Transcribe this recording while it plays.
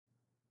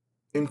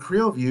In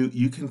Creo View,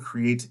 you can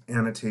create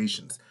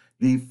annotations.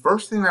 The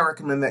first thing I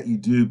recommend that you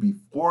do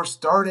before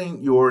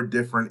starting your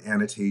different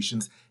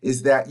annotations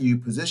is that you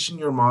position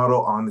your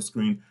model on the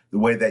screen the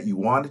way that you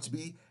want it to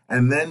be,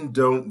 and then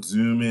don't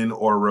zoom in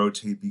or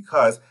rotate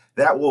because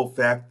that will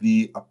affect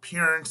the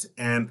appearance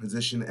and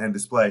position and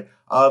display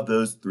of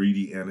those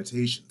 3D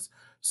annotations.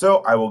 So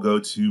I will go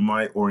to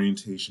my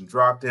orientation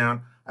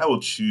dropdown. I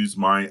will choose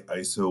my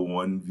ISO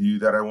 1 view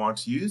that I want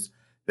to use.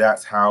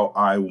 That's how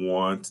I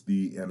want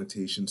the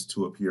annotations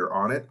to appear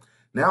on it.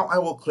 Now I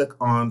will click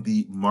on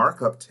the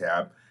markup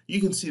tab.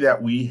 You can see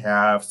that we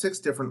have 6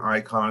 different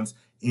icons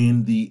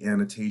in the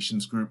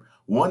annotations group.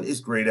 One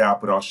is grayed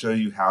out, but I'll show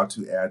you how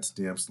to add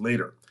stamps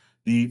later.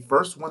 The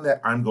first one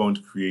that I'm going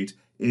to create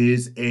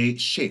is a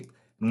shape.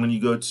 And when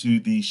you go to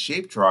the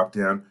shape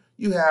dropdown,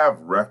 you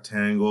have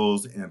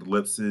rectangles and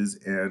ellipses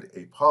and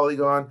a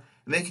polygon,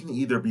 and they can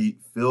either be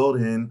filled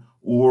in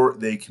or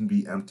they can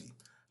be empty.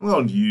 I'm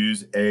going to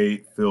use a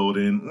filled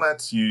in.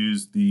 Let's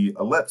use the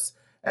ellipse.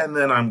 And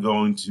then I'm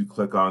going to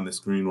click on the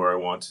screen where I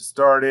want to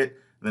start it.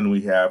 Then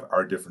we have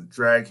our different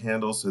drag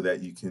handles so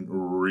that you can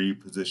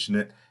reposition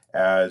it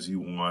as you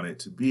want it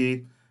to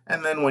be.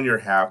 And then when you're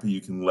happy,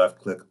 you can left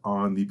click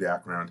on the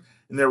background.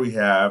 And there we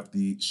have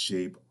the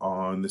shape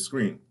on the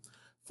screen.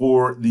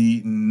 For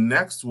the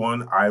next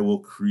one, I will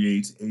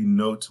create a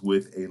note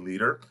with a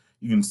leader.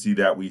 You can see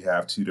that we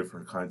have 2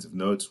 different kinds of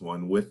notes,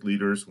 one with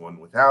leaders, one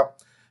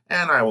without.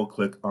 And I will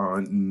click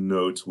on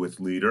Notes with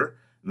Leader.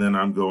 And then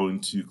I'm going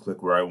to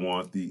click where I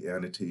want the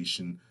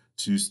annotation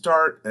to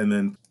start and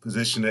then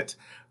position it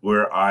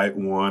where I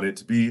want it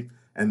to be.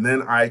 And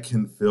then I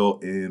can fill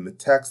in the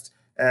text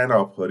and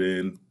I'll put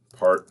in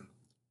part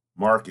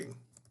marking.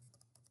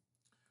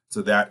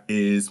 So that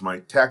is my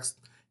text.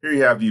 Here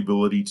you have the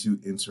ability to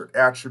insert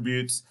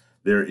attributes.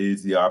 There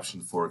is the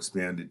option for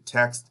expanded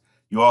text.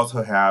 You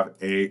also have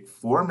a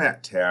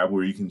format tab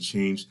where you can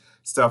change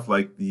stuff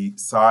like the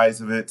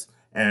size of it,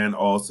 and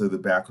also the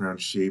background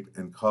shape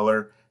and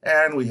color.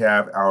 And we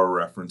have our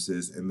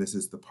references, and this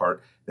is the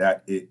part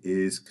that it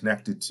is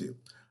connected to.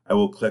 I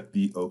will click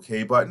the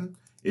OK button.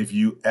 If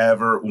you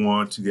ever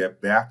want to get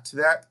back to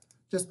that,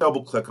 just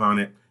double click on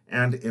it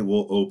and it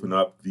will open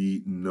up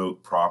the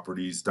Note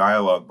Properties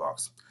dialog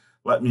box.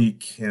 Let me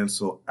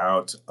cancel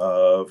out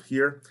of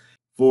here.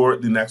 For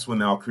the next one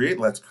that I'll create,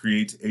 let's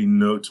create a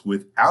note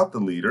without the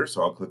leader.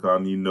 So I'll click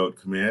on the Note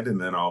command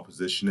and then I'll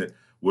position it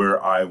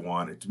where I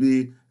want it to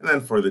be. And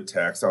then for the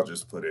text, I'll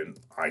just put in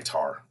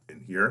ITAR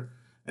in here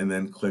and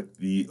then click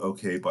the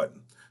OK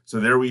button. So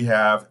there we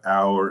have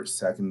our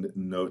second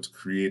note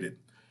created.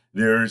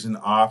 There's an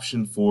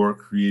option for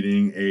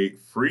creating a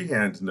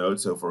freehand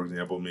note. So for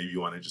example, maybe you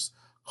want to just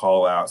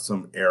call out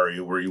some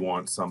area where you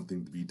want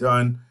something to be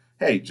done.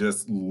 Hey,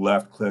 just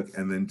left click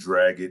and then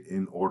drag it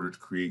in order to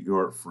create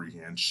your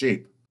freehand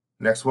shape.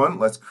 Next one,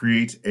 let's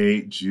create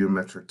a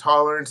geometric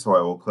tolerance. So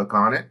I will click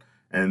on it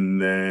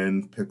and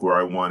then pick where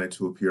I want it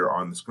to appear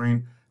on the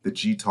screen. The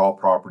GTOL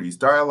properties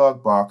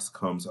dialog box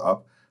comes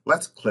up.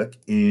 Let's click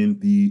in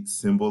the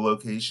symbol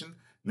location.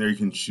 And there you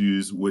can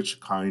choose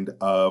which kind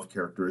of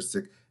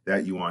characteristic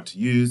that you want to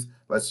use.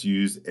 Let's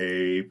use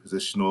a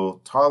positional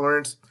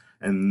tolerance,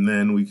 and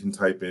then we can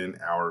type in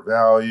our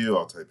value.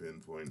 I'll type in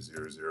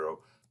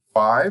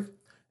 0.005.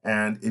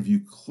 And if you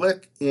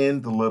click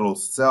in the little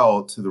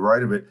cell to the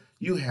right of it,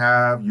 you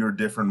have your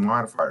different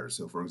modifiers.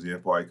 So for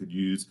example, I could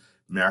use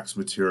max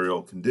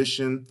material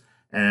condition,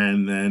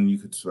 and then you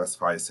could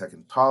specify a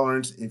second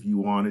tolerance if you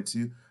wanted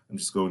to. I'm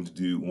just going to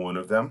do one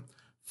of them.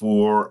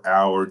 For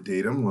our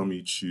datum, let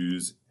me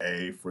choose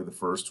A for the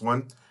first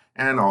one.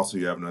 And also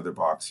you have another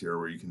box here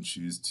where you can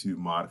choose to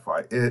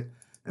modify it.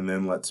 And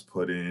then let's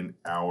put in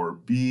our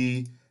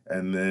B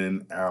and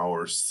then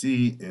our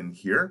C in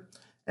here.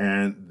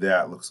 And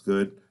that looks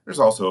good. There's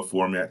also a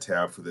format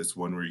tab for this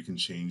one where you can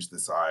change the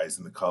size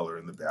and the color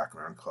and the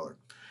background color.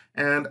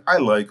 And I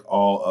like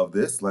all of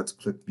this. Let's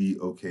click the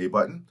OK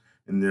button.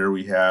 And there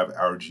we have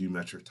our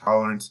geometric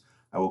tolerance.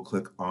 I will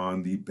click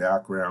on the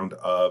background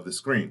of the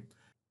screen.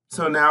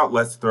 So now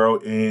let's throw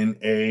in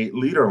a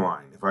leader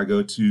line. If I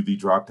go to the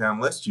drop-down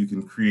list, you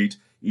can create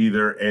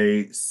either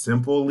a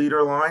simple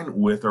leader line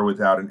with or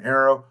without an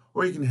arrow,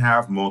 or you can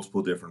have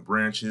multiple different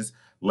branches.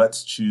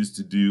 Let's choose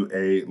to do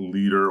a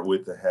leader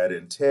with the head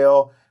and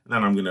tail. And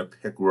then I'm going to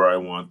pick where I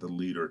want the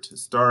leader to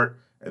start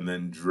and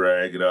then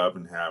drag it up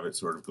and have it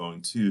sort of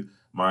going to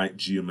my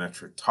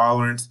geometric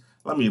tolerance.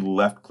 Let me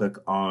left click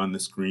on the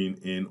screen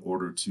in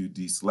order to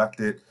deselect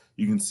it.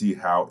 You can see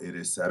how it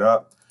is set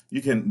up.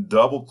 You can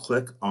double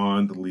click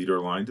on the leader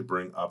line to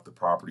bring up the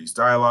properties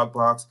dialog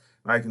box.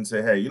 And I can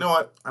say, hey, you know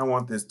what? I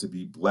want this to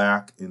be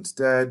black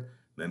instead.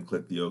 Then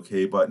click the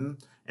OK button.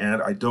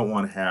 And I don't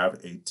want to have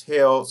a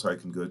tail, so I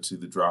can go to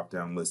the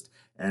drop-down list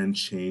and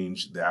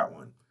change that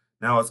one.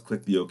 Now let's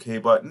click the OK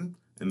button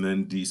and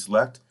then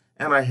deselect.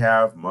 And I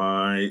have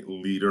my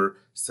leader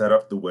set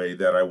up the way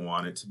that I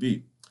want it to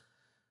be.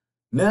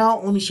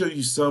 Now, let me show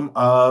you some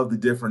of the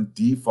different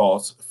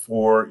defaults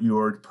for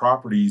your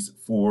properties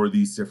for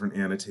these different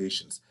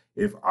annotations.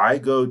 If I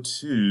go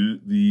to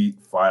the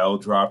File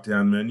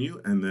drop-down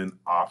menu and then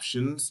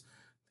Options,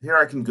 here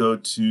I can go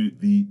to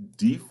the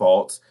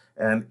defaults,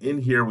 and in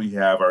here we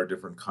have our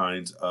different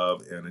kinds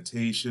of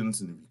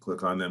annotations, and if you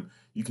click on them,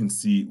 you can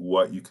see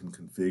what you can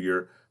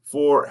configure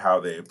for how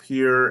they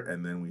appear,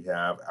 and then we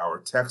have our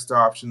text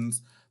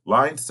options,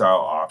 line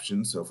style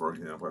options. So for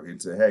example, I can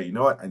say, hey, you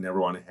know what? I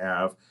never want to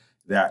have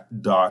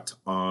that dot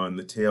on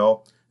the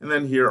tail. And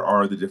then here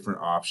are the different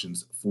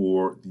options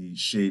for the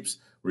shapes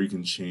where you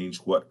can change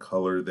what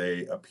color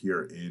they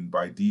appear in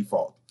by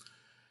default.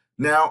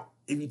 Now,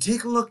 if you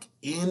take a look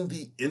in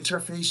the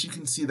interface, you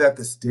can see that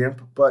the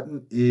stamp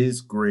button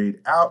is grayed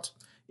out.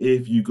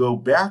 If you go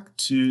back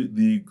to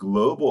the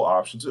global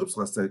options, oops,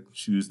 let's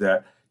choose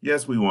that.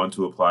 Yes, we want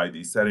to apply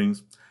these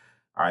settings.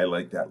 I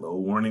like that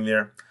little warning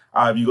there.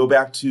 If you go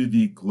back to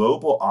the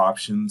global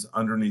options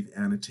underneath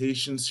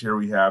annotations, here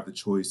we have the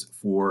choice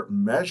for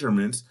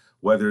measurements,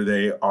 whether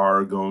they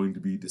are going to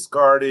be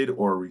discarded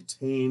or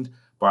retained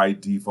by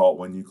default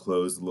when you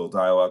close the little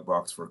dialog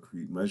box for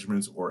create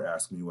measurements or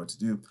ask me what to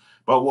do.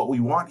 But what we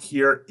want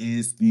here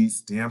is the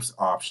stamps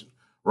option.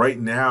 Right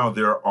now,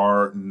 there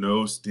are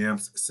no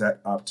stamps set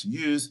up to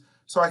use,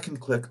 so I can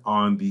click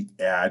on the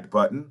add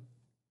button,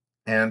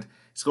 and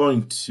it's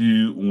going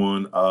to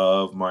one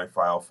of my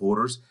file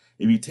folders.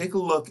 If you take a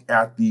look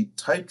at the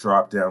type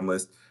drop-down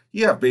list,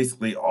 you have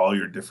basically all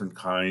your different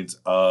kinds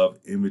of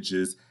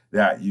images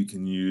that you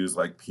can use,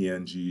 like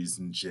PNGs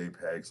and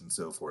JPEGs and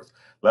so forth.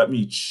 Let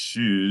me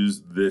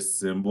choose this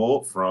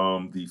symbol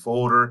from the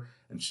folder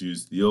and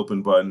choose the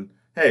open button.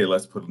 Hey,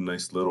 let's put a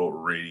nice little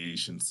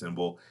radiation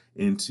symbol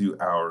into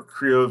our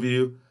Creo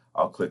view.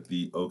 I'll click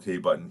the OK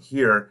button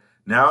here.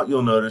 Now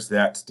you'll notice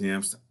that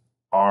stamps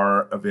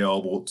are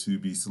available to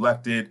be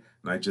selected,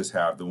 and I just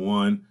have the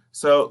one.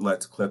 So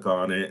let's click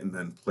on it and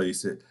then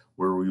place it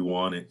where we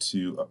want it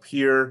to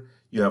appear.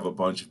 You have a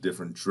bunch of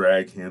different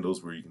drag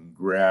handles where you can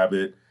grab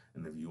it,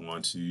 and if you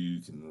want to,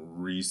 you can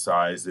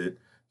resize it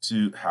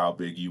to how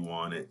big you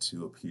want it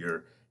to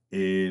appear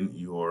in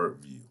your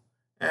view.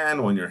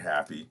 And when you're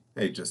happy,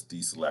 hey, just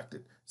deselect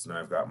it. So now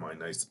I've got my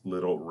nice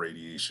little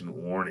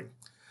radiation warning.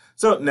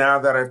 So now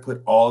that I've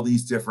put all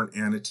these different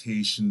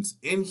annotations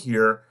in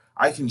here,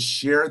 I can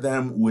share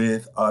them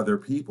with other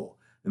people.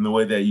 And the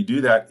way that you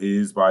do that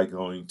is by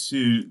going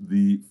to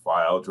the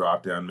File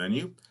drop-down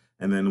menu,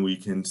 and then we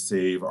can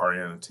save our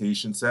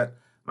annotation set.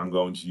 I'm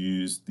going to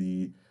use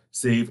the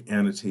Save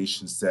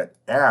Annotation Set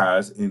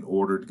As in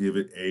order to give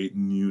it a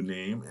new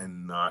name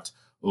and not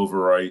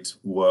overwrite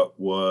what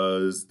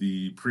was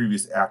the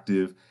previous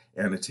active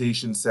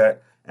annotation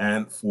set.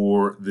 And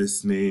for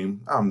this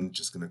name, I'm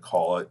just going to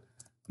call it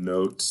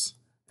Notes,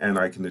 and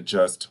I can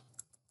adjust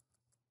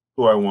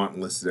who I want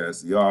listed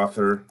as the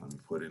author. Let me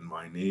put in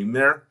my name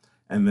there,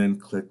 and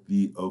then click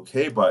the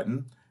OK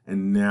button,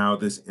 and now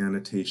this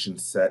annotation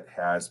set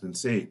has been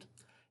saved.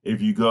 If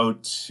you go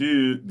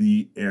to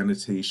the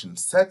Annotation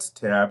Sets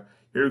tab,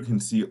 here you can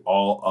see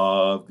all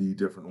of the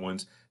different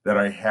ones that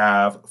I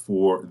have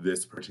for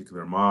this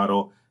particular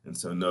model. And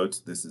so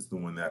note, this is the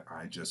one that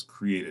I just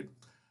created.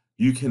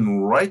 You can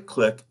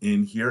right-click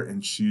in here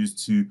and choose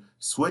to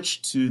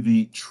switch to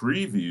the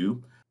tree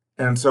view.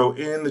 And so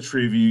in the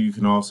tree view, you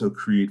can also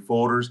create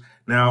folders.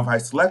 Now, if I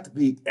select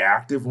the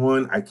active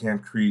one, I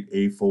can't create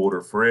a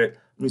folder for it.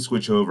 Let me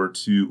switch over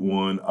to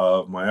one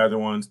of my other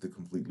ones, the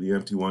completely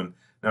empty one.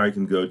 Now I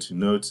can go to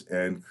Notes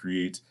and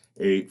create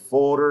a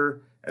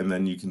folder, and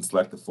then you can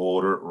select the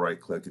folder,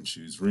 right-click and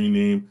choose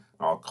Rename.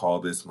 I'll call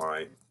this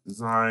my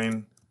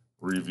Design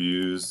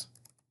Reviews,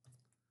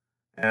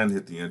 and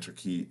hit the Enter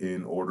key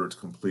in order to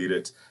complete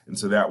it. And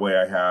so that way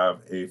I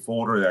have a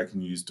folder that I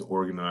can use to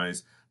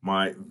organize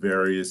my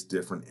various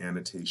different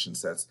annotation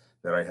sets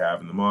that I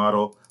have in the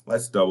model.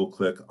 Let's double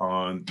click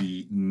on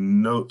the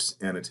Notes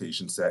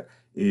annotation set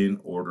in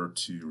order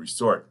to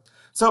restore it.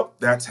 So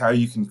that's how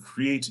you can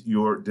create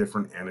your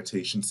different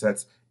annotation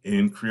sets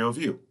in Creo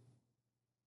View.